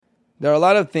There are a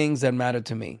lot of things that matter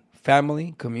to me: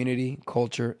 family, community,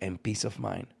 culture, and peace of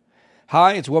mind.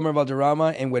 Hi, it's Wilmer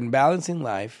Valderrama, and when balancing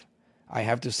life, I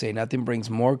have to say nothing brings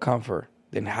more comfort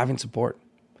than having support.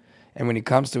 And when it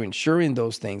comes to ensuring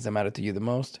those things that matter to you the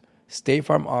most, State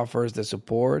Farm offers the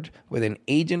support with an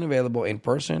agent available in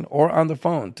person or on the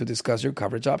phone to discuss your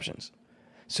coverage options.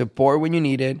 Support when you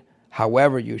need it,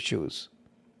 however you choose.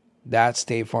 That's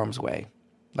State Farm's way.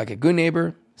 Like a good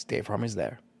neighbor, State Farm is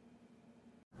there.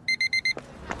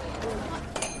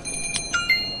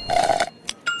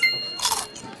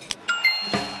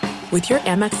 With your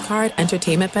Amex card,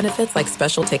 entertainment benefits like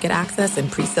special ticket access and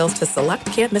pre-sales to select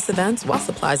can't-miss events while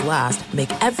supplies last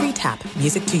make every tap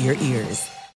music to your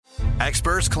ears.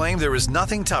 Experts claim there is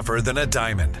nothing tougher than a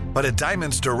diamond. But at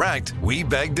Diamonds Direct, we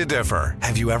beg to differ.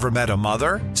 Have you ever met a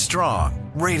mother?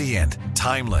 Strong, radiant,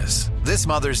 timeless. This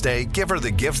Mother's Day, give her the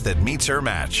gift that meets her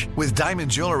match. With diamond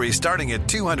jewelry starting at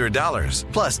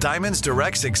 $200. Plus Diamonds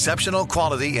Direct's exceptional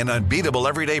quality and unbeatable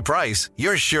everyday price,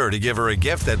 you're sure to give her a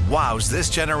gift that wows this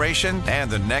generation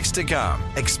and the next to come.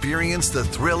 Experience the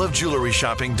thrill of jewelry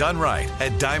shopping done right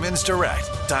at Diamonds Direct.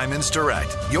 Diamonds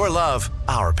Direct. Your love,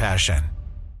 our passion.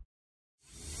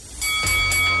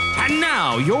 And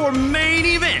now, your main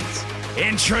event.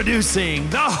 Introducing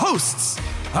the hosts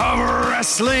of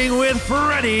Wrestling with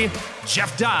Freddie,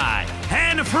 Jeff Dye,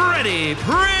 and Freddie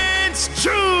Prinze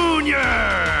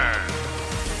Jr.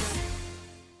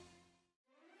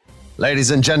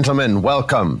 Ladies and gentlemen,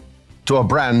 welcome to a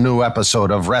brand new episode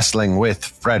of Wrestling with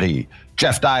Freddie.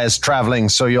 Jeff Dye is traveling,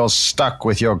 so you're stuck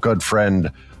with your good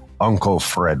friend, Uncle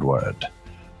Fredward.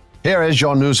 Here is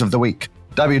your news of the week.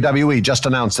 WWE just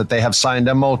announced that they have signed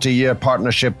a multi-year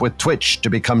partnership with Twitch to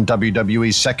become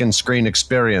WWE's second screen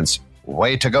experience.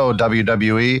 Way to go,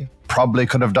 WWE. Probably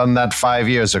could have done that 5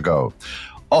 years ago.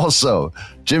 Also,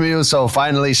 Jimmy Uso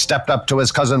finally stepped up to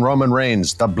his cousin Roman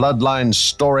Reigns. The Bloodline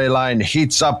storyline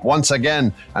heats up once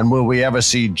again. And will we ever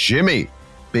see Jimmy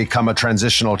become a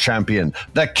transitional champion?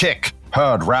 The kick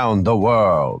heard round the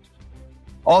world.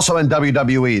 Also in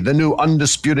WWE, the new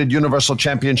Undisputed Universal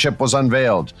Championship was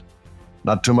unveiled.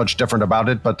 Not too much different about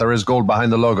it, but there is gold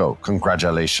behind the logo.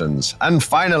 Congratulations. And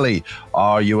finally,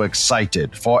 are you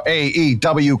excited for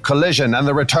AEW Collision and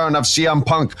the return of CM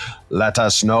Punk? Let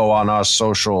us know on our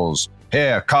socials.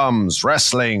 Here comes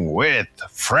Wrestling with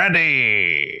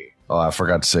Freddie. Oh, I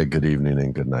forgot to say good evening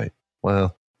and good night.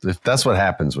 Well, that's what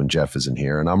happens when Jeff isn't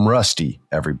here, and I'm rusty,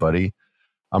 everybody.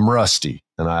 I'm rusty,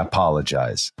 and I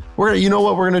apologize. You know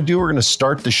what we're going to do? We're going to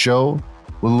start the show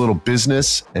with a little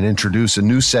business and introduce a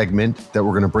new segment that we're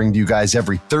going to bring to you guys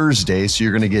every Thursday. So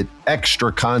you're going to get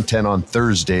extra content on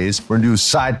Thursdays. We're going to do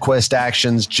side quest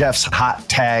actions, Jeff's hot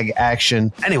tag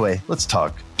action. Anyway, let's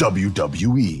talk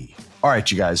WWE. All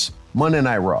right, you guys, Monday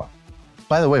Night Raw.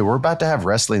 By the way, we're about to have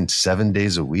wrestling 7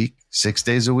 days a week, 6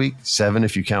 days a week, 7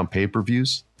 if you count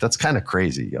pay-per-views. That's kind of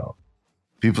crazy, y'all.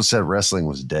 People said wrestling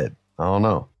was dead. I don't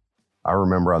know. I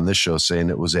remember on this show saying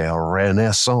it was a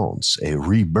renaissance, a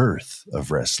rebirth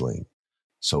of wrestling.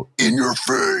 So in your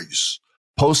face.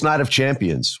 Post Night of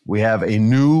Champions, we have a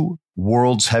new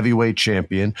World's Heavyweight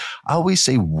Champion. I always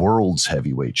say World's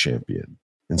Heavyweight Champion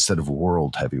instead of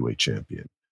World Heavyweight Champion.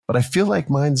 But I feel like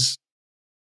mine's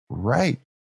right.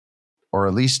 Or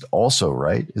at least also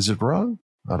right. Is it wrong?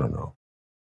 I don't know.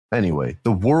 Anyway,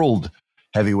 the World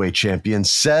Heavyweight Champion,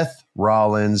 Seth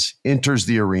Rollins, enters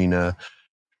the arena.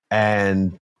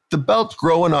 And the belt's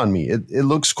growing on me. It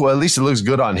looks cool. At least it looks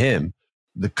good on him.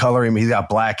 The coloring, he's got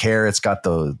black hair. It's got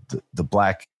the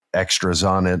black extras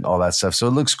on it, all that stuff. So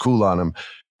it looks cool on him.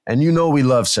 And you know we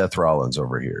love Seth Rollins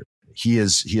over here. He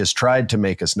has tried to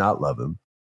make us not love him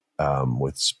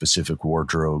with specific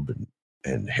wardrobe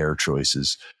and hair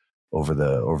choices over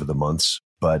the months.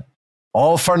 But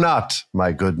all for naught,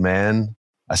 my good man.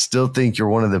 I still think you're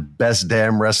one of the best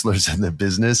damn wrestlers in the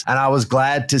business. And I was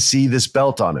glad to see this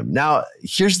belt on him. Now,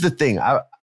 here's the thing.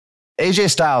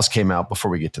 AJ Styles came out.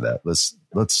 Before we get to that,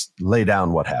 let's lay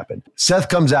down what happened. Seth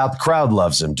comes out. The crowd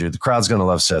loves him, dude. The crowd's going to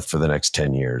love Seth for the next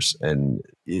 10 years. And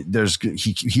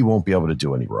he won't be able to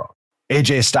do any wrong.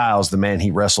 AJ Styles, the man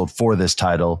he wrestled for this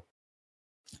title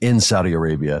in Saudi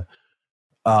Arabia,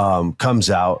 comes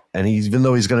out, and even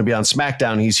though he's going to be on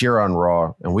SmackDown, he's here on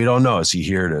Raw, and we don't know, is he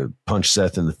here to punch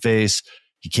Seth in the face?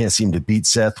 He can't seem to beat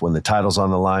Seth when the title's on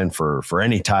the line for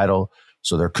any title,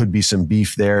 so there could be some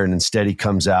beef there, and instead he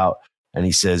comes out and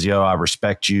he says, yo, I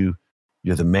respect you.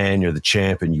 You're the man, you're the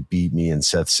champ, and you beat me. And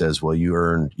Seth says, well, you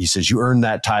earned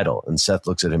that title. And Seth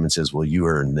looks at him and says, well, you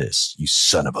earned this, you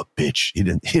son of a bitch. He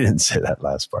didn't say that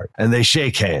last part. And they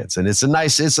shake hands, and it's a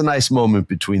nice moment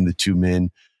between the two men.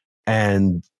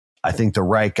 And I think the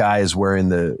right guy is wearing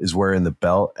the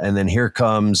belt. And then here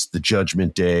comes the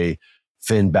Judgment Day,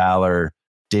 Finn Balor,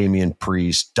 Damian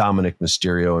Priest, Dominic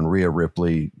Mysterio, and Rhea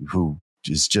Ripley, who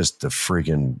is just the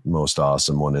friggin' most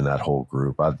awesome one in that whole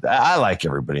group. I like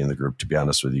everybody in the group, to be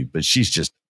honest with you, but she's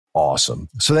just awesome.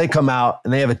 So they come out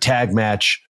and they have a tag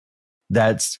match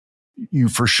that's you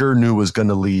for sure knew was going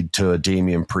to lead to a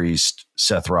Damian Priest,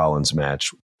 Seth Rollins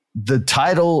match. The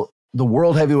title, the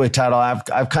World Heavyweight title,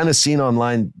 I've kind of seen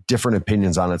online different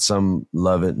opinions on it. Some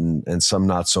love it and some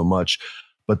not so much.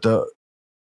 But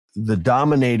the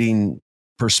dominating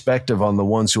perspective on the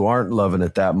ones who aren't loving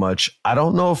it that much, I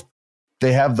don't know if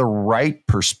they have the right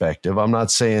perspective. I'm not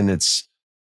saying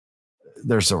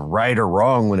there's a right or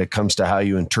wrong when it comes to how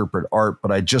you interpret art,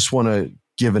 but I just want to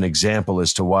give an example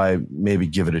as to why maybe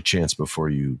give it a chance before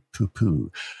you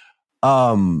poo-poo.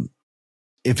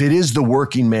 If it is the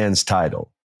working man's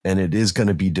title, and it is going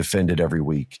to be defended every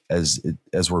week as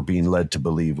we're being led to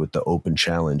believe with the open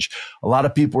challenge, a lot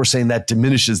of people were saying that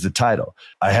diminishes the title.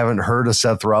 I haven't heard a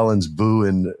Seth Rollins boo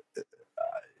in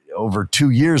over 2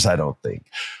 years, I don't think.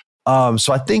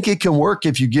 So I think it can work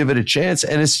if you give it a chance,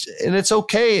 and it's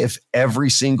okay if every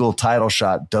single title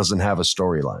shot doesn't have a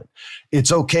storyline.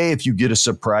 It's okay if you get a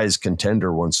surprise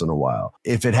contender once in a while.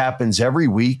 If it happens every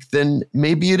week, then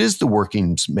maybe it is the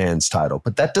working man's title,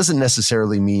 but that doesn't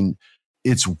necessarily mean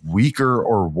it's weaker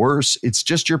or worse. It's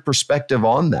just your perspective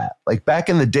on that. Like back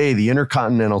in the day, the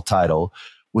Intercontinental title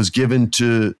was given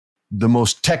to the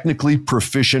most technically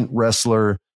proficient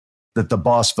wrestler that the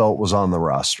boss felt was on the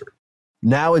roster.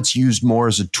 Now it's used more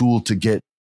as a tool to get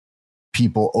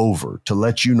people over, to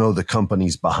let you know the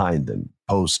company's behind them,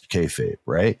 post kayfabe,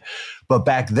 right? But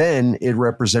back then, it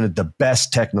represented the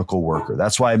best technical worker.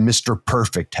 That's why Mr.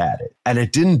 Perfect had it. And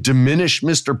it didn't diminish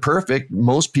Mr. Perfect.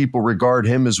 Most people regard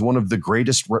him as one of the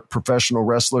greatest professional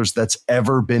wrestlers that's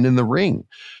ever been in the ring.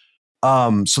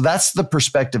 So that's the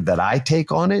perspective that I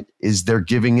take on it, is they're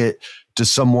giving it to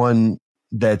someone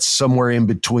that's somewhere in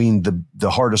between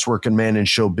the hardest working man in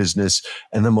show business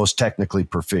and the most technically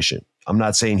proficient. I'm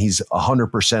not saying he's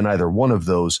 100% either one of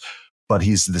those, but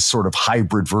he's this sort of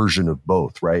hybrid version of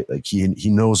both, right? Like he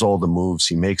knows all the moves.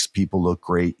 He makes people look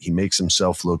great. He makes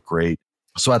himself look great.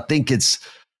 So I think it's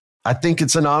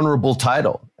an honorable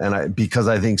title. And because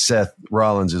I think Seth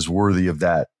Rollins is worthy of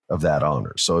that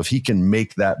honor. So if he can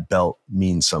make that belt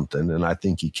mean something, and I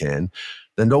think he can,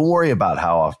 then don't worry about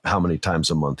how many times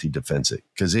a month he defends it.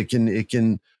 Because it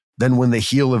can then when the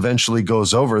heel eventually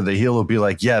goes over, the heel will be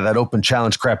like, yeah, that open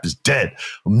challenge crap is dead.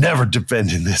 I'm never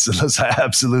defending this unless I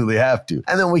absolutely have to.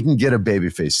 And then we can get a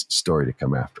babyface story to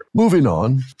come after. Moving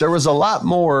on, there was a lot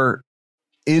more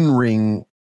in-ring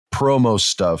promo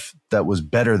stuff that was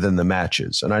better than the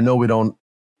matches. And I know we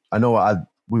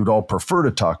would all prefer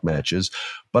to talk matches,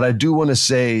 but I do want to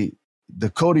say the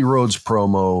Cody Rhodes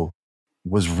promo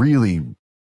was really,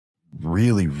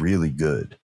 really, really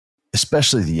good,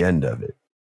 especially the end of it.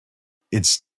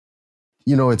 It's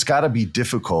got to be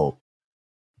difficult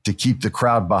to keep the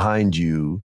crowd behind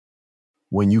you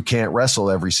when you can't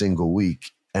wrestle every single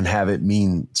week and have it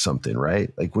mean something, right?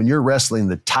 Like when you're wrestling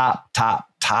the top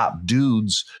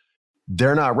dudes,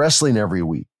 they're not wrestling every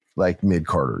week like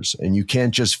mid-carders, and you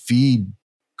can't just feed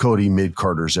Cody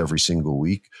mid-carders every single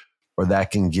week, or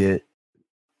that can get,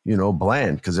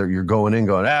 bland, because you're going in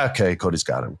going, okay, Cody's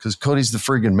got him, because Cody's the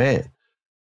friggin' man.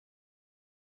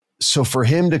 So for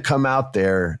him to come out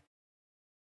there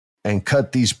and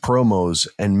cut these promos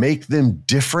and make them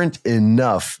different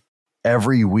enough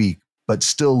every week, but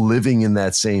still living in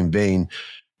that same vein,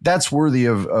 that's worthy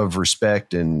of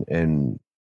respect and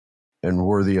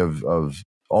worthy of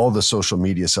all the social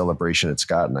media celebration it's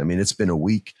gotten. I mean, it's been a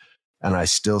week, and I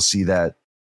still see that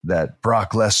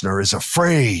Brock Lesnar is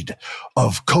afraid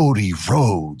of Cody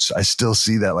Rhodes. I still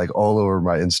see that like all over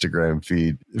my Instagram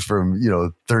feed from,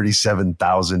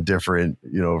 37,000 different,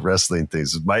 wrestling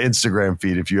things. My Instagram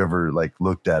feed, if you ever like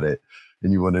looked at it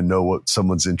and you want to know what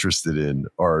someone's interested in,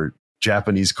 are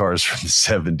Japanese cars from the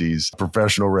 70s,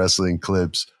 professional wrestling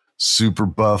clips, super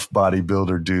buff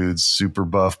bodybuilder dudes, super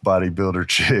buff bodybuilder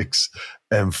chicks,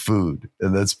 and food.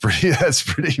 And that's pretty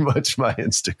much my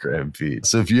Instagram feed.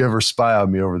 So if you ever spy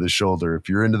on me over the shoulder, if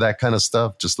you're into that kind of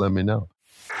stuff, just let me know.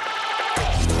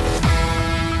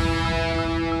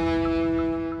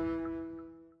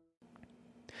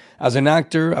 As an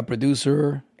actor, a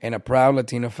producer, and a proud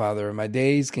Latino father, my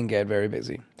days can get very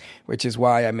busy, which is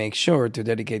why I make sure to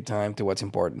dedicate time to what's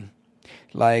important,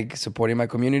 like supporting my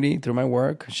community through my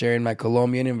work, sharing my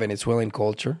Colombian and Venezuelan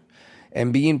culture,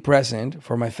 and being present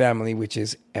for my family, which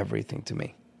is everything to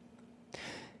me.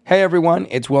 Hey everyone,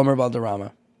 it's Wilmer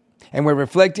Valderrama, and we're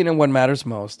reflecting on what matters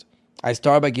most. I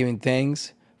start by giving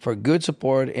thanks for good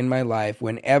support in my life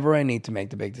whenever I need to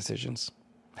make the big decisions.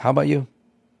 How about you?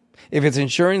 If it's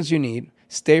insurance you need,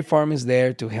 State Farm is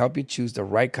there to help you choose the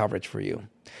right coverage for you.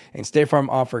 And State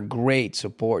Farm offers great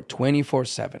support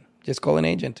 24/7. Just call an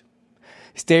agent.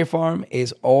 State Farm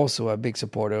is also a big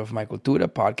supporter of my Cultura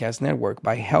podcast network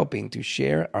by helping to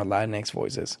share our Latinx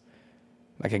voices.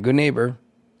 Like a good neighbor,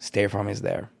 State Farm is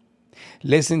there.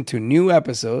 Listen to new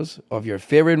episodes of your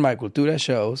favorite My Cultura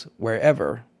shows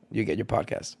wherever you get your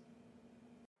podcasts.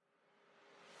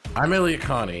 I'm Elliot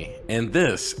Connie, and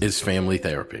this is Family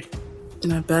Therapy.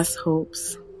 My best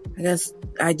hopes, I guess,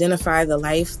 identify the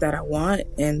life that I want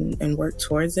and work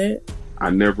towards it.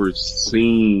 I never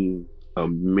seen a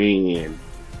man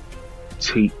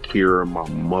take care of my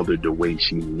mother the way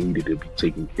she needed to be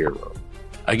taken care of.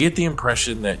 I get the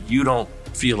impression that you don't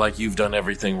feel like you've done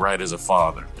everything right as a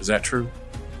father. Is that true?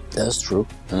 That's true,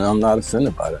 and I'm not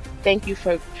offended by that. Thank you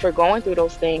for going through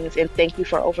those things, and thank you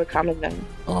for overcoming them.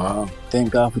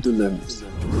 Thank God for deliverance.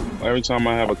 Every time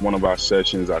I have one of our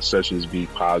sessions be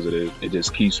positive. It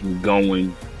just keeps me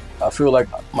going. I feel like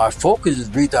my focus is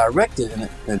redirected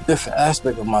in a different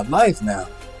aspect of my life now.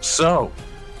 So,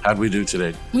 how'd we do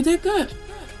today? We did good.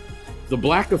 The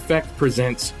Black Effect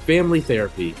presents Family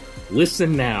Therapy.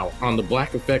 Listen now on the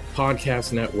Black Effect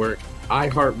Podcast Network,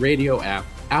 iHeartRadio app,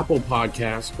 Apple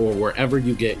Podcasts, or wherever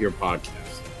you get your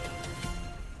podcasts.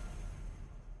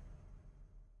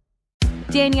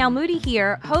 Danielle Moody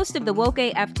here, host of the Woke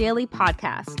AF Daily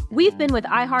podcast. We've been with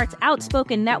iHeart's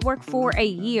Outspoken Network for a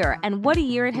year, and what a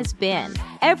year it has been.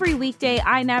 Every weekday,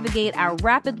 I navigate our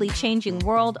rapidly changing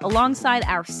world alongside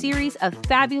our series of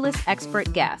fabulous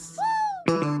expert guests.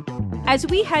 As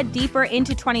we head deeper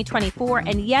into 2024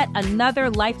 and yet another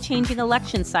life-changing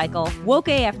election cycle, Woke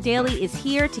AF Daily is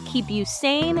here to keep you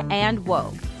sane and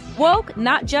woke. Woke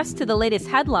not just to the latest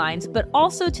headlines, but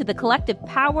also to the collective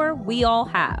power we all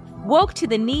have. Woke to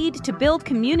the need to build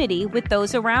community with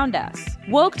those around us.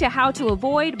 Woke to how to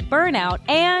avoid burnout,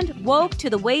 and woke to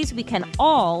the ways we can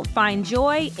all find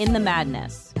joy in the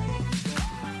madness.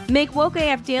 Make Woke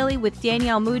AF Daily with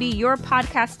Danielle Moody your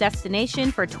podcast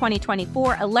destination for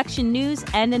 2024 election news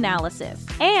and analysis.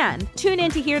 And tune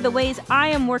in to hear the ways I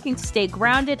am working to stay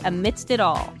grounded amidst it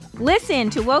all. Listen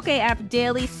to Woke AF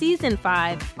Daily Season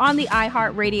 5 on the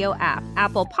iHeartRadio app,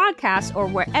 Apple Podcasts, or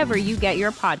wherever you get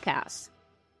your podcasts.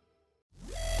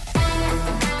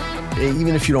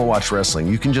 Even if you don't watch wrestling,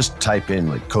 you can just type in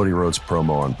like Cody Rhodes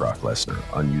promo on Brock Lesnar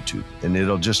on YouTube, and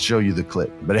it'll just show you the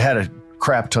clip. But it had a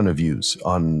crap ton of views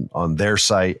on their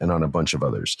site and on a bunch of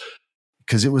others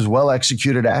because it was well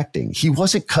executed acting. He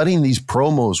wasn't cutting these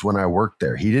promos when I worked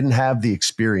there. He didn't have the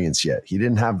experience yet. He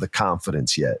didn't have the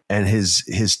confidence yet, and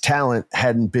his talent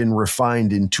hadn't been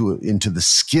refined into the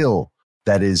skill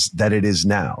that it is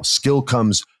now. Skill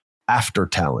comes after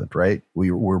talent, right?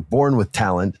 We're born with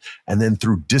talent, and then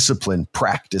through discipline,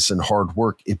 practice, and hard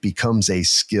work, it becomes a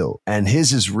skill. And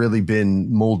his has really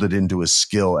been molded into a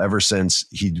skill ever since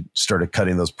he started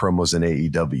cutting those promos in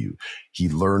AEW. He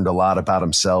learned a lot about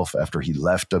himself after he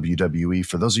left WWE.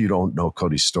 For those of you who don't know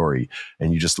Cody's story,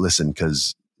 and you just listen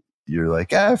because you're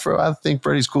like, I think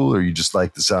Freddie's cool, or you just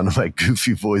like the sound of my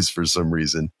goofy voice for some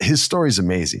reason. His story's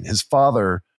amazing. His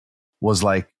father was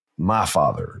like my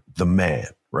father, the man,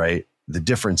 right? The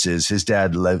difference is his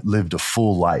dad lived a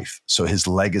full life. So his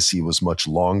legacy was much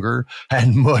longer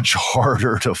and much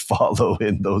harder to follow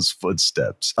in those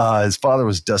footsteps. His father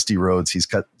was Dusty Rhodes. He's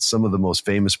cut some of the most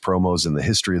famous promos in the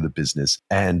history of the business.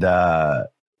 And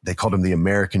they called him the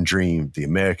American Dream,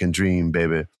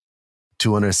 baby.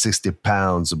 260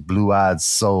 pounds, a blue-eyed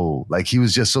soul. Like, he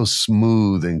was just so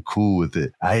smooth and cool with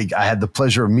it. I had the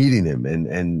pleasure of meeting him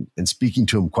and speaking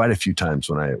to him quite a few times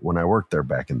when I worked there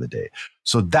back in the day.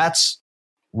 So that's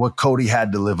what Cody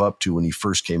had to live up to when he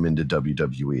first came into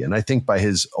WWE. And I think by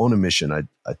his own admission,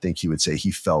 I think he would say he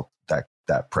felt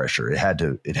that pressure. It had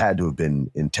to have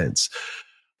been intense.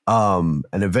 And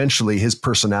eventually his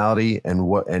personality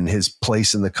and his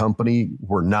place in the company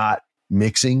were not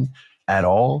mixing at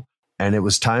all. And it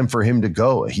was time for him to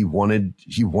go. He wanted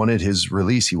his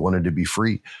release. He wanted to be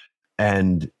free.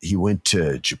 And he went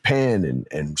to Japan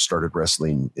and started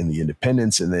wrestling in the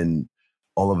independents. And then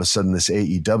all of a sudden this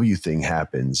AEW thing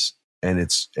happens, and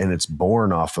it's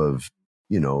born off of,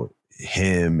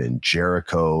 him and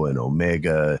Jericho and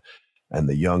Omega and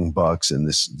the Young Bucks and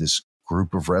this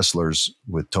group of wrestlers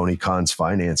with Tony Khan's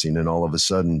financing. And all of a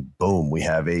sudden, boom, we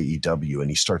have AEW,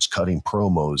 and he starts cutting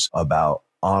promos about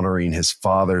honoring his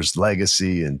father's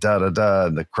legacy and da-da-da,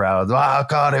 and the crowd, wow,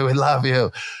 Cody, we love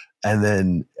you. And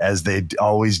then, as they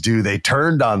always do, they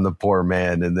turned on the poor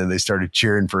man, and then they started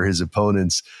cheering for his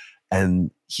opponents.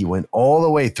 And he went all the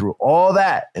way through all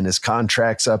that, and his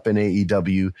contract's up in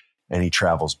AEW, and he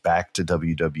travels back to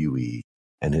WWE,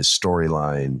 and his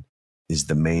storyline is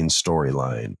the main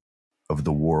storyline of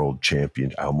the world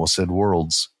champion. I almost said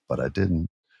worlds, but I didn't.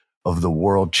 Of the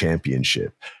world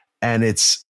championship. And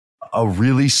it's a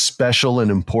really special and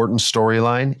important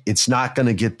storyline. It's not going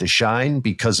to get the shine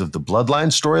because of the Bloodline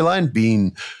storyline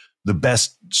being the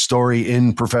best story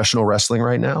in professional wrestling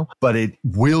right now, but it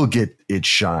will get its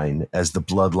shine as the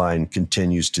Bloodline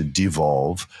continues to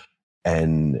devolve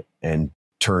and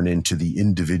turn into the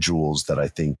individuals that I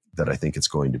think it's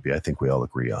going to be. I think we all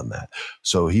agree on that.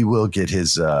 So he will get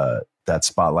his that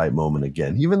spotlight moment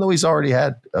again, even though he's already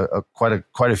had quite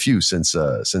a few since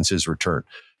his return,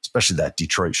 especially that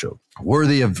Detroit show.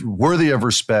 Worthy of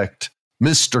respect,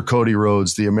 Mr. Cody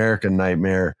Rhodes, the American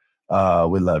Nightmare.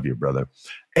 We love you, brother.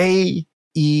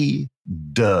 AE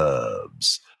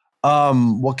Dubs.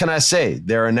 What can I say?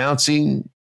 They're announcing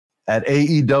at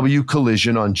AEW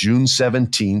Collision on June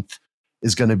 17th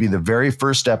is going to be the very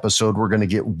first episode. We're going to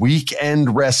get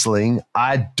weekend wrestling.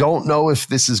 I don't know if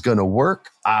this is going to work.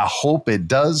 I hope it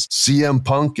does. CM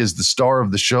Punk is the star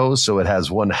of the show, so it has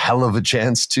one hell of a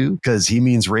chance to, because he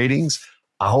means ratings.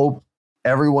 I hope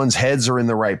everyone's heads are in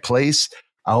the right place.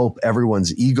 I hope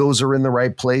everyone's egos are in the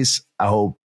right place. I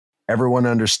hope everyone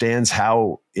understands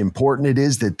how important it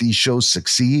is that these shows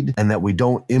succeed and that we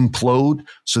don't implode,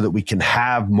 so that we can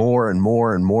have more and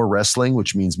more and more wrestling,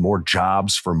 which means more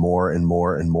jobs for more and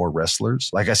more and more wrestlers.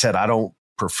 Like I said, I don't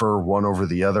prefer one over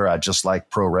the other. I just like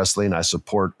pro wrestling. I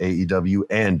support AEW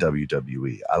and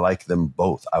WWE. I like them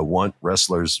both. I want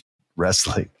wrestlers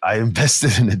wrestling. I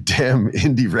invested in a damn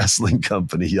indie wrestling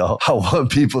company, y'all. I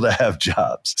want people to have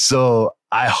jobs. So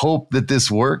I hope that this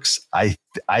works. I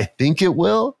think it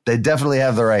will. They definitely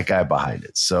have the right guy behind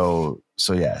it. So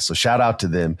shout out to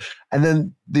them. And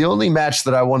then the only match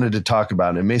that I wanted to talk about,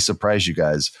 and it may surprise you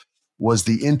guys, was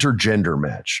the intergender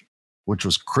match, which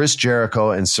was Chris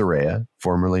Jericho and Saraya,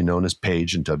 formerly known as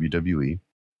Paige in WWE.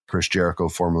 Chris Jericho,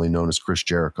 formerly known as Chris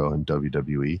Jericho in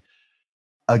WWE,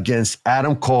 against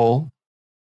Adam Cole,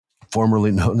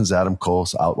 formerly known as Adam Cole.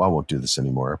 So I won't do this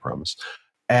anymore, I promise.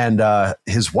 And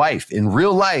his wife in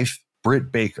real life,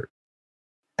 Britt Baker.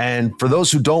 And for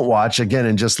those who don't watch, again,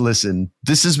 and just listen,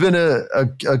 this has been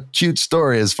a cute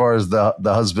story as far as the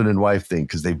husband and wife thing,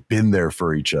 because they've been there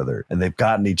for each other and they've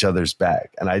gotten each other's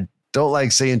back. And I don't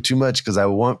like saying too much because I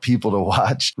want people to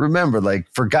watch. Remember, like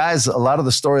for guys, a lot of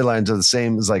the storylines are the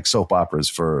same as like soap operas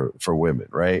for women,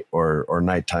 right? Or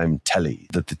nighttime telly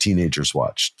that the teenagers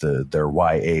watch, their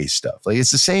YA stuff. Like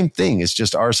it's the same thing. It's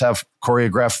just ours have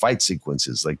choreographed fight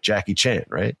sequences like Jackie Chan,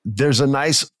 right? There's a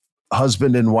nice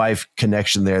husband and wife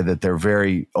connection there that they're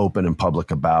very open and public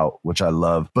about, which I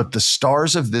love. But the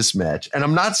stars of this match, and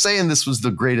I'm not saying this was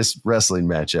the greatest wrestling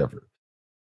match ever,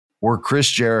 were Chris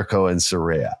Jericho and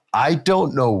Saraya. I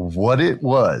don't know what it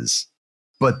was,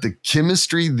 but the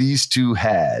chemistry these two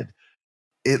had,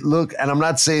 it looked, and I'm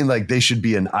not saying like they should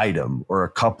be an item or a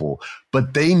couple,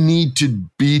 but they need to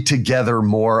be together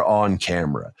more on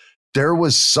camera. There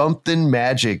was something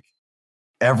magic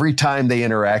every time they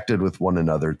interacted with one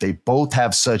another. They both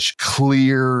have such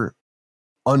clear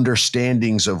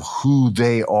understandings of who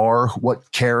they are,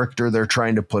 what character they're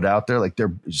trying to put out there. Like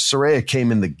Saraya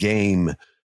came in the game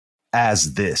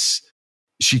as this.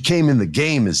 She came in the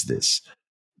game as this.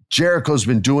 Jericho's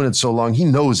been doing it so long. He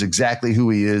knows exactly who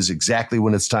he is, exactly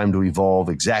when it's time to evolve,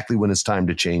 exactly when it's time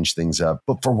to change things up.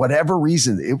 But for whatever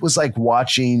reason, it was like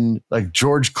watching like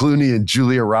George Clooney and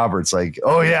Julia Roberts. Like,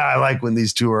 oh yeah, I like when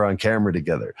these two are on camera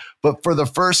together. But for the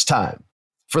first time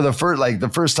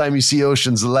you see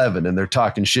Ocean's 11 and they're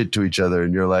talking shit to each other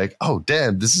and you're like, oh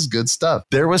damn, this is good stuff.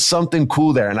 There was something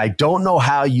cool there. And I don't know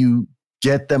how you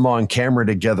get them on camera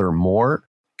together more,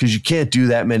 because you can't do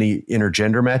that many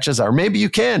intergender matches. Or maybe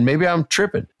you can. Maybe I'm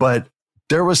tripping. But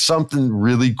there was something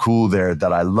really cool there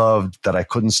that I loved, that I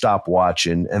couldn't stop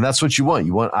watching. And that's what you want.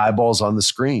 You want eyeballs on the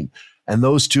screen. And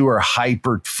those two are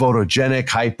hyper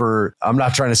photogenic, I'm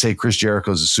not trying to say Chris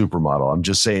Jericho's a supermodel. I'm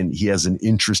just saying he has an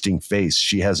interesting face.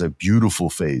 She has a beautiful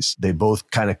face. They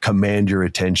both kind of command your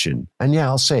attention. And yeah,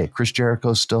 I'll say it. Chris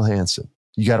Jericho's still handsome.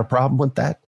 You got a problem with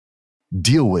that?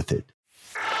 Deal with it.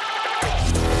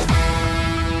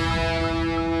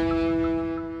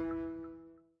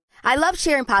 I love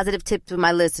sharing positive tips with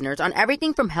my listeners on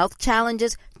everything from health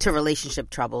challenges to relationship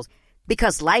troubles,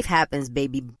 because life happens,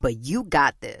 baby, but you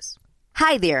got this.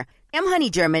 Hi there, I'm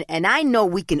Honey German, and I know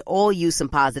we can all use some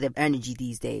positive energy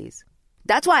these days.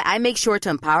 That's why I make sure to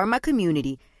empower my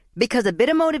community, because a bit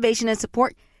of motivation and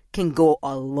support can go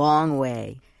a long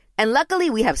way. And luckily,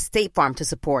 we have State Farm to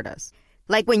support us.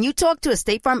 Like when you talk to a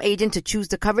State Farm agent to choose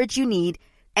the coverage you need,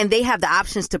 and they have the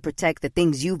options to protect the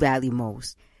things you value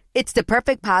most. It's the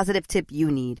perfect positive tip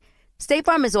you need. State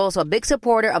Farm is also a big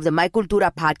supporter of the My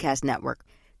Cultura podcast network,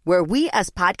 where we as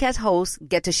podcast hosts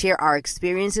get to share our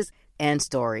experiences and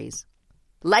stories.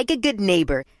 Like a good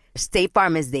neighbor, State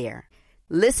Farm is there.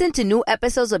 Listen to new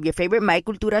episodes of your favorite My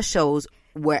Cultura shows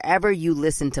wherever you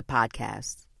listen to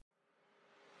podcasts.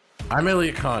 I'm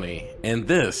Elliot Connie, and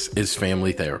this is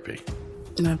Family Therapy.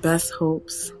 My best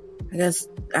hopes, I guess,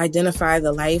 identify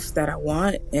the life that I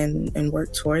want and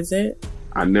work towards it.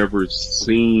 I never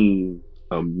seen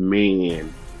a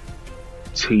man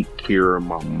take care of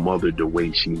my mother the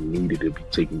way she needed to be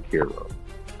taken care of.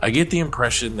 I get the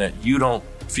impression that you don't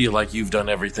feel like you've done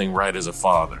everything right as a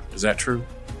father. Is that true?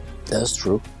 That's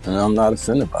true, and I'm not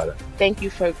offended by that. Thank you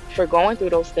for going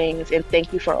through those things, and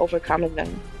thank you for overcoming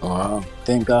them. Wow.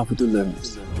 Thank God for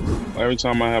deliverance. Every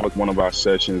time I have one of our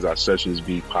sessions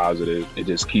be positive. It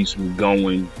just keeps me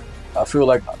going. I feel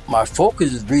like my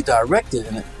focus is redirected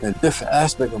in a different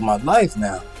aspect of my life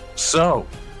now. So,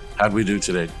 how'd we do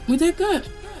today? We did good.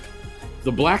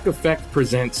 The Black Effect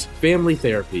presents Family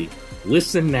Therapy.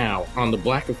 Listen now on the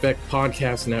Black Effect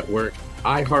Podcast Network,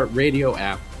 iHeartRadio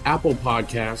app, Apple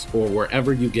Podcasts, or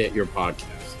wherever you get your podcasts.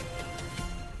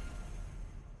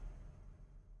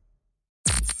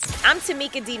 I'm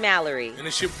Tamika D. Mallory. And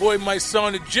it's your boy, my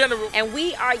son, the General. And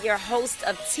we are your hosts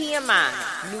of TMI.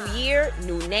 New year,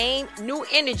 new name, new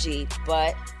energy,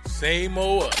 but same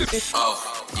old us.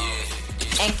 Oh,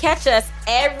 yeah. And catch us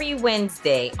every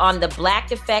Wednesday on the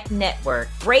Black Effect Network,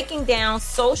 breaking down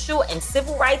social and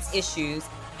civil rights issues,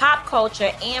 pop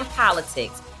culture, and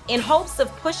politics, in hopes of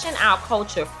pushing our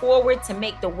culture forward to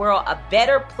make the world a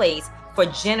better place for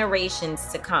generations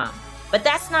to come. But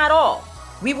that's not all.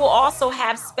 We will also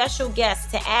have special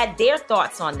guests to add their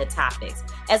thoughts on the topics,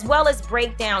 as well as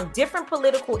break down different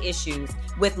political issues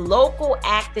with local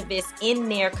activists in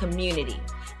their community.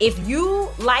 If you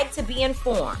like to be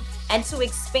informed and to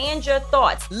expand your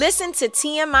thoughts, listen to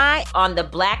TMI on the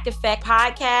Black Effect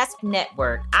Podcast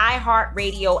Network,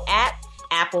 iHeartRadio app,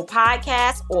 Apple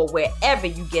Podcasts, or wherever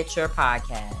you get your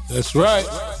podcasts. That's right.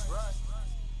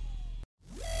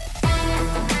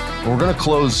 We're going to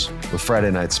close with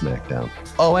Friday Night SmackDown.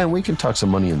 Oh, and we can talk some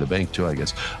Money in the Bank too, I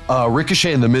guess.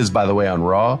 Ricochet and The Miz, by the way, on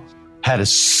Raw, had a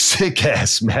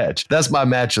sick-ass match. That's my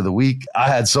match of the week. I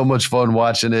had so much fun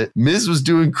watching it. Miz was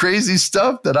doing crazy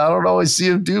stuff that I don't always see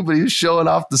him do, but he was showing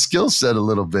off the skill set a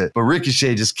little bit. But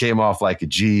Ricochet just came off like a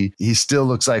G. He still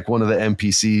looks like one of the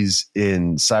NPCs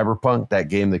in Cyberpunk, that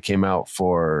game that came out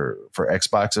for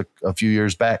Xbox a few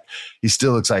years back. He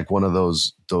still looks like one of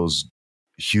those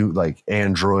huge, like,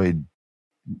 android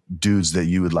dudes that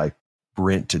you would like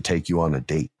rent to take you on a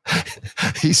date.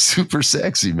 He's super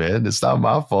sexy, man. It's not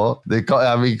my fault. He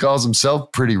calls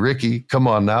himself Pretty Ricky. Come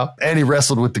on now. And he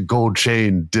wrestled with the gold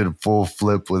chain, did a full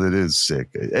flip with it. It is sick.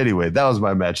 Anyway, that was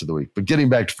my match of the week. But getting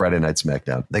back to Friday Night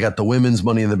SmackDown, they got the women's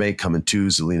Money in the Bank coming too.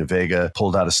 Zelina Vega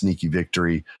pulled out a sneaky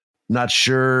victory. Not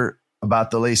sure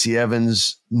about the Lacey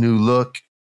Evans new look.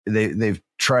 They've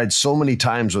tried so many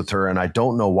times with her, and I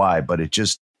don't know why, but it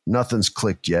just, nothing's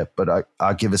clicked yet. But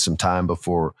I'll give it some time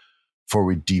before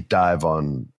we deep dive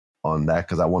on that,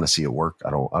 because I want to see it work.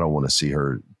 I don't want to see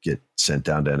her get sent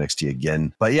down to NXT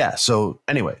again. But yeah, so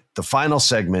anyway, the final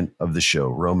segment of the show,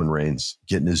 Roman Reigns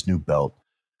getting his new belt.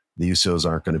 The Usos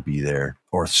aren't going to be there,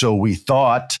 or so we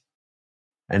thought.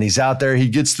 And he's out there. He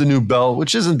gets the new belt,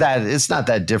 which it's not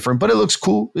that different, but it looks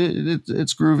cool.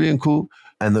 It's groovy and cool.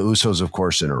 And the Usos, of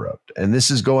course, interrupt. And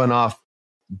this is going off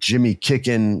Jimmy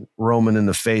kicking Roman in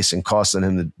the face and costing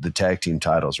him the tag team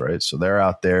titles, right? So they're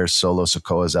out there. Solo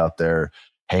Sikoa's out there.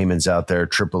 Heyman's out there.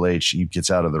 Triple H, he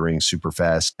gets out of the ring super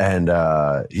fast. And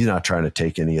he's not trying to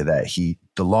take any of that heat.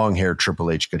 The long hair Triple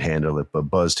H could handle it, but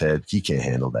buzzed head, he can't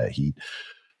handle that heat.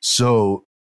 So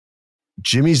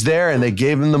Jimmy's there, and they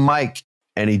gave him the mic,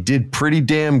 and he did pretty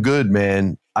damn good,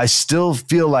 man. I still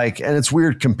feel like, and it's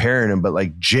weird comparing him, but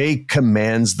like Jay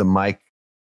commands the mic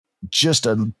just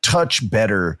a touch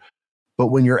better. But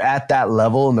when you're at that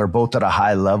level and they're both at a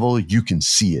high level, you can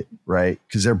see it, right?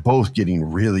 Because they're both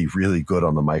getting really, really good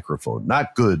on the microphone.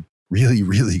 Not good, really,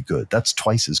 really good. That's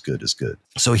twice as good as good.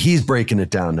 So he's breaking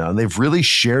it down now. And they've really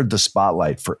shared the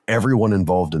spotlight for everyone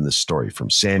involved in this story,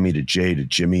 from Sammy to Jay to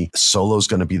Jimmy. Solo's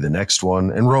going to be the next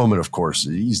one. And Roman, of course,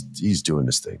 he's doing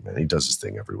his thing, man. He does his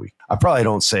thing every week. I probably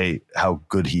don't say how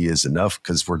good he is enough,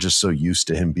 because we're just so used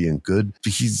to him being good.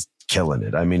 He's killing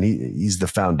it. I mean, he's the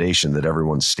foundation that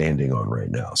everyone's standing on right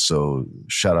now. So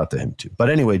shout out to him too. But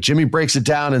anyway, Jimmy breaks it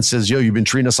down and says, yo, you've been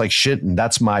treating us like shit, and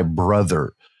that's my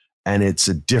brother. And it's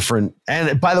a different,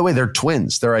 and by the way, they're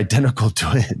twins. They're identical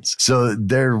twins. So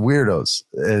they're weirdos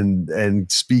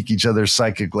and speak each other's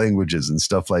psychic languages and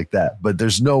stuff like that. But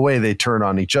there's no way they turn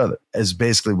on each other, is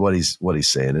basically what he's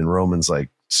saying. And Roman's like,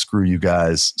 screw you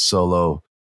guys, Solo,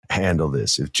 handle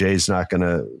this. If Jay's not going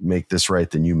to make this right,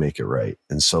 then you make it right.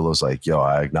 And Solo's like, yo,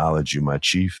 I acknowledge you, my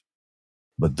chief,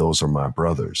 but those are my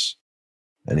brothers.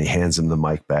 And he hands him the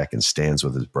mic back and stands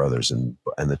with his brothers, and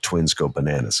the twins go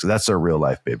bananas because that's their real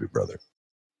life baby brother.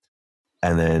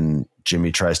 And then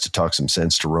Jimmy tries to talk some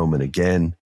sense to Roman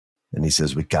again, and he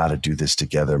says, "We got to do this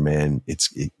together, man.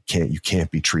 You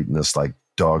can't be treating us like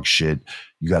dog shit.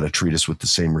 You got to treat us with the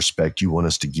same respect you want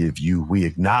us to give you. We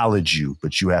acknowledge you,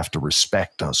 but you have to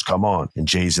respect us. Come on." And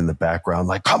Jay's in the background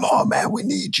like, "Come on, man, we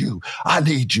need you. I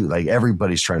need you." Like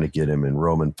everybody's trying to get him. And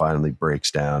Roman finally breaks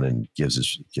down and gives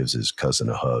his cousin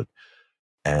a hug.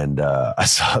 And I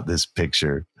saw this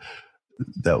picture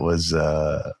that was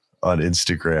on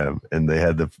Instagram, and they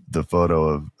had the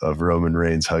photo of Roman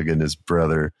Reigns hugging his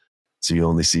brother. So you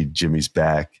only see Jimmy's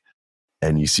back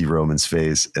and you see Roman's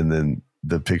face. And then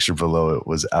the picture below it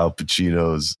was Al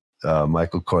Pacino's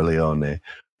Michael Corleone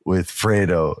with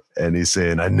Fredo. And he's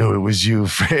saying, "I knew it was you,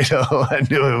 Fredo. I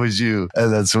knew it was you."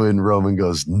 And that's when Roman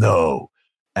goes, "No."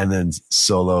 And then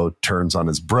Solo turns on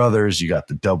his brothers. You got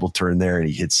the double turn there, and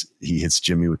he hits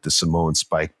Jimmy with the Samoan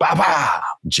spike. Ba ba!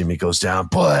 Jimmy goes down,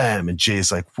 blam! And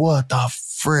Jay's like, "What the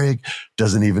frig?"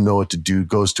 Doesn't even know what to do.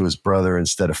 Goes to his brother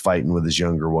instead of fighting with his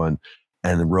younger one.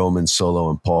 And then Roman,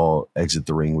 Solo, and Paul exit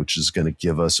the ring, which is going to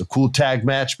give us a cool tag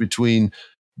match between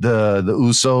the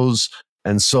Usos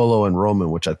and Solo and Roman,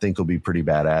 which I think will be pretty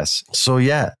badass. So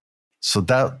yeah, so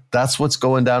that's what's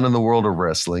going down in the world of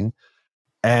wrestling.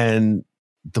 And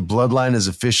the Bloodline is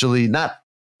officially the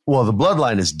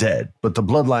Bloodline is dead, but the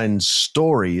Bloodline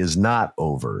story is not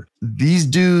over. These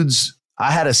dudes,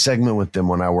 I had a segment with them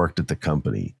when I worked at the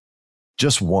company,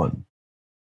 just one.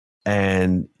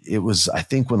 And it was, I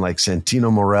think, when like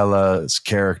Santino Morella's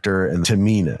character and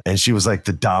Tamina, and she was like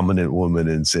the dominant woman,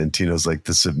 and Santino's like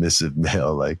the submissive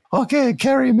male, like, "Okay,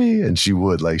 carry me." And she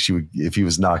would, if he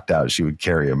was knocked out, she would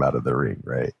carry him out of the ring,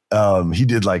 right? He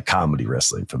did like comedy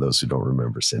wrestling, for those who don't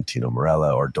remember Santino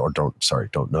Morella or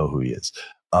don't know who he is.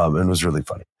 And it was really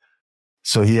funny.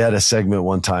 So he had a segment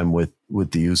one time with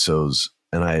the Usos,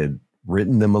 and I had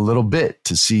written them a little bit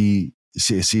to see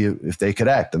if they could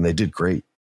act, and they did great.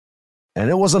 And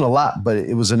it wasn't a lot, but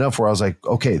it was enough where I was like,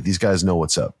 okay, these guys know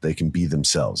what's up. They can be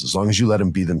themselves. As long as you let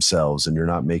them be themselves and you're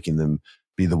not making them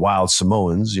be the wild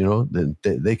Samoans, then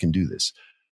they can do this.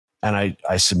 And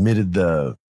I submitted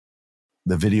the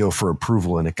video for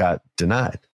approval, and it got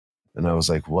denied. And I was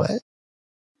like, what?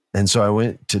 And so I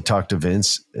went to talk to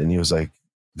Vince, and he was like,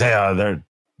 they're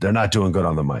not doing good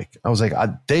on the mic. I was like,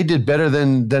 they did better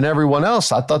than everyone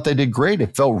else. I thought they did great.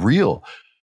 It felt real.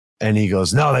 And he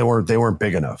goes, "No, they weren't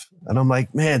big enough." And I'm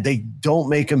like, man, they don't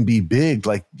make them be big.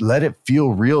 Like, let it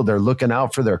feel real. They're looking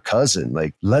out for their cousin.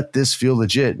 Like, let this feel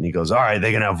legit. And he goes, "All right,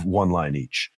 they can have one line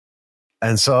each."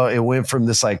 And so it went from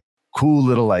this like cool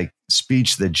little like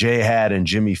speech that Jay had and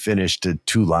Jimmy finished to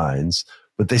 2 lines,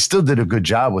 but they still did a good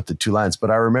job with the 2 lines.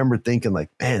 But I remember thinking like,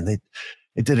 man, they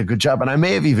did a good job. And I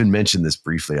may have even mentioned this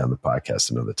briefly on the podcast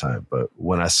another time, but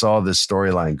when I saw this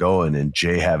storyline going and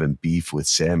Jay having beef with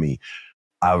Sammy,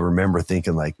 I remember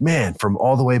thinking like, man, from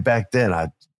all the way back then,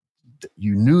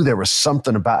 you knew there was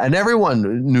something about, and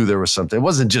everyone knew there was something. It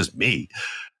wasn't just me.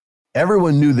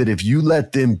 Everyone knew that if you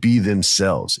let them be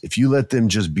themselves, if you let them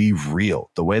just be real,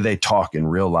 the way they talk in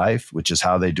real life, which is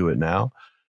how they do it now,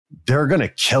 they're going to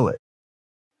kill it.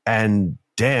 And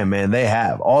damn, man, they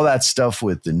have all that stuff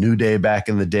with the New Day back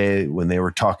in the day when they were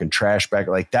talking trash back.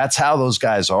 Like, that's how those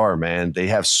guys are, man. They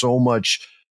have so much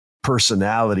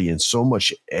personality and so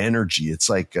much energy. It's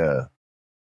like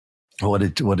what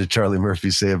did Charlie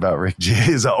Murphy say about Rick J?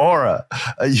 His aura.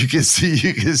 You can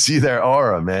see their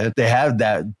aura, man. They have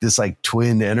this like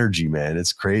twin energy, man.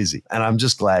 It's crazy. And I'm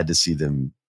just glad to see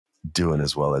them doing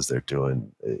as well as they're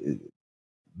doing.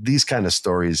 These kind of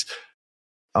stories,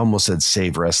 I almost said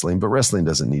save wrestling, but wrestling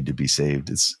doesn't need to be saved.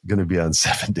 It's going to be on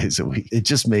 7 days a week. It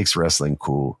just makes wrestling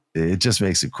cool. It just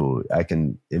makes it cool.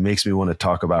 It makes me want to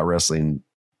talk about wrestling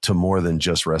to more than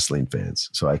just wrestling fans.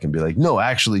 So I can be like, no,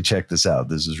 actually check this out.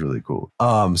 This is really cool.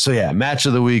 So yeah, match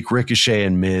of the week, Ricochet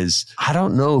and Miz. I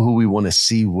don't know who we want to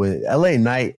see win. LA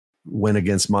Knight went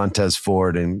against Montez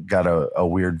Ford and got a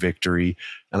weird victory.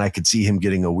 And I could see him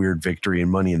getting a weird victory in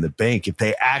Money in the Bank. If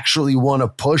they actually want to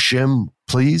push him,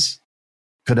 please,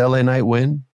 could LA Knight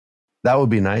win? That would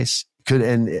be nice.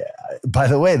 And by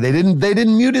the way, they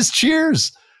didn't mute his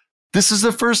cheers. This is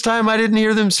the first time I didn't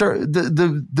hear them start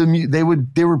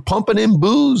they were pumping in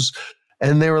boos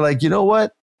And they were like, you know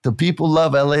what? The people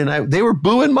love LA Knight. They were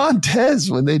booing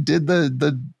Montez when they did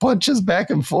the punches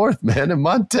back and forth, man. And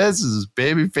Montez is as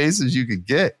baby face as you could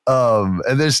get.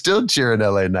 And they're still cheering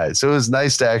LA Knight. So it was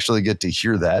nice to actually get to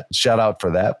hear that. Shout out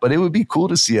for that. But it would be cool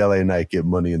to see LA Knight get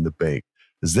Money in the Bank,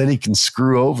 because then he can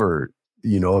screw over, a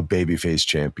babyface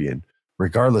champion,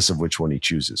 regardless of which one he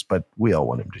chooses. But we all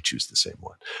want him to choose the same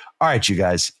one. All right, you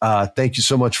guys. Thank you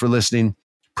so much for listening.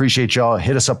 Appreciate y'all.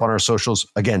 Hit us up on our socials.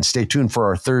 Again, stay tuned for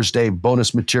our Thursday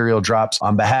bonus material drops.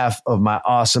 On behalf of my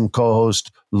awesome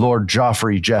co-host, Lord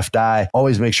Joffrey, Jeff Dye,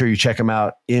 always make sure you check him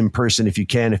out in person if you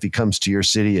can, if he comes to your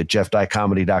city, at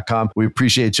jeffdyecomedy.com. We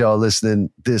appreciate y'all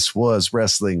listening. This was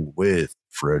Wrestling with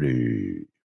Freddie.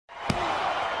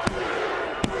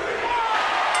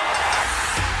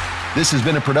 This has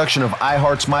been a production of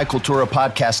iHeart's My Cultura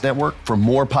Podcast Network. For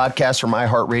more podcasts from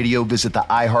iHeartRadio, visit the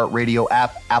iHeartRadio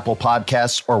app, Apple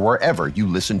Podcasts, or wherever you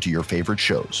listen to your favorite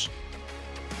shows.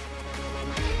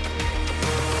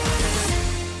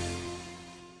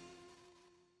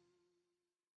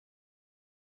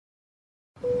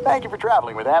 Thank you for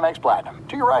traveling with Amex Platinum.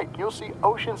 To your right, you'll see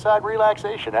oceanside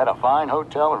relaxation at a fine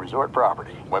hotel and resort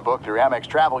property. When booked through Amex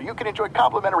Travel, you can enjoy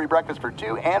complimentary breakfast for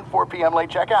 2 and 4 p.m. late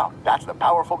checkout. That's the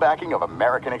powerful backing of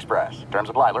American Express. Terms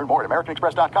apply. Learn more at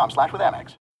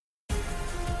americanexpress.com/withAmex.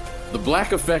 The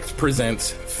Black Effect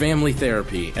presents Family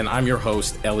Therapy, and I'm your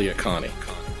host, Elliot Connie.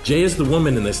 Jay is the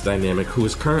woman in this dynamic who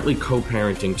is currently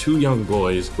co-parenting 2 young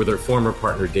boys with her former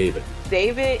partner, David.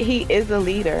 David, he is a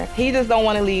leader. He just don't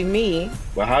want to leave me.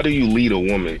 But how do you lead a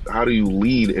woman? How do you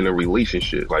lead in a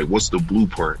relationship? Like, what's the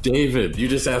blueprint? David, you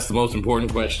just asked the most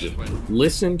important question.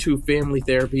 Listen to Family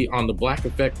Therapy on the Black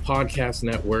Effect Podcast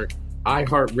Network,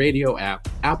 iHeartRadio app,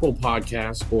 Apple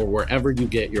Podcasts, or wherever you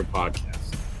get your podcasts.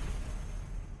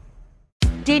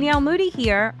 Danielle Moody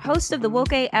here, host of the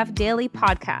Woke AF Daily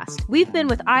podcast. We've been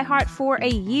with iHeart for a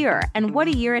year, and what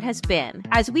a year it has been.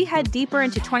 As we head deeper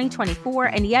into 2024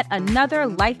 and yet another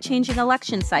life-changing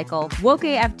election cycle, Woke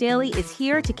AF Daily is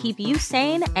here to keep you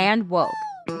sane and woke.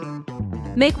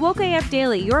 Make Woke AF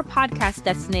Daily your podcast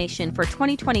destination for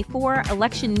 2024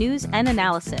 election news and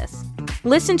analysis.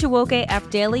 Listen to Woke AF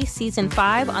Daily Season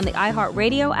 5 on the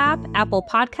iHeartRadio app, Apple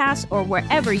Podcasts, or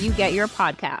wherever you get your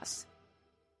podcasts.